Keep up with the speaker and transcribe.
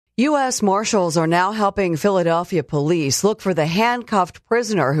U.S. Marshals are now helping Philadelphia police look for the handcuffed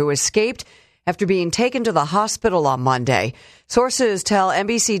prisoner who escaped after being taken to the hospital on Monday. Sources tell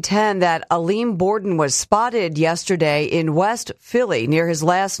NBC 10 that Alleem Borden was spotted yesterday in West Philly near his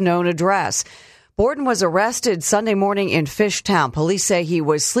last known address. Borden was arrested Sunday morning in Fishtown. Police say he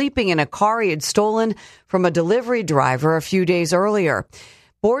was sleeping in a car he had stolen from a delivery driver a few days earlier.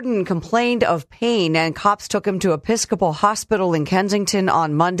 Borden complained of pain, and cops took him to Episcopal Hospital in Kensington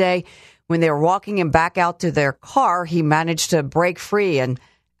on Monday. When they were walking him back out to their car, he managed to break free and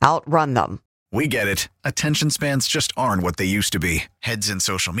outrun them. We get it. Attention spans just aren't what they used to be. Heads in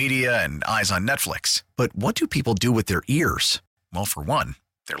social media and eyes on Netflix. But what do people do with their ears? Well, for one,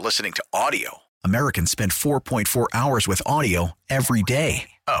 they're listening to audio. Americans spend 4.4 hours with audio every day.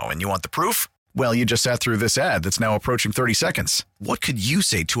 Oh, and you want the proof? Well, you just sat through this ad that's now approaching 30 seconds. What could you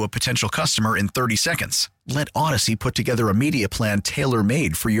say to a potential customer in 30 seconds? Let Odyssey put together a media plan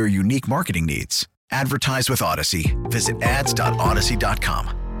tailor-made for your unique marketing needs. Advertise with Odyssey. Visit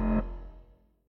ads.odyssey.com.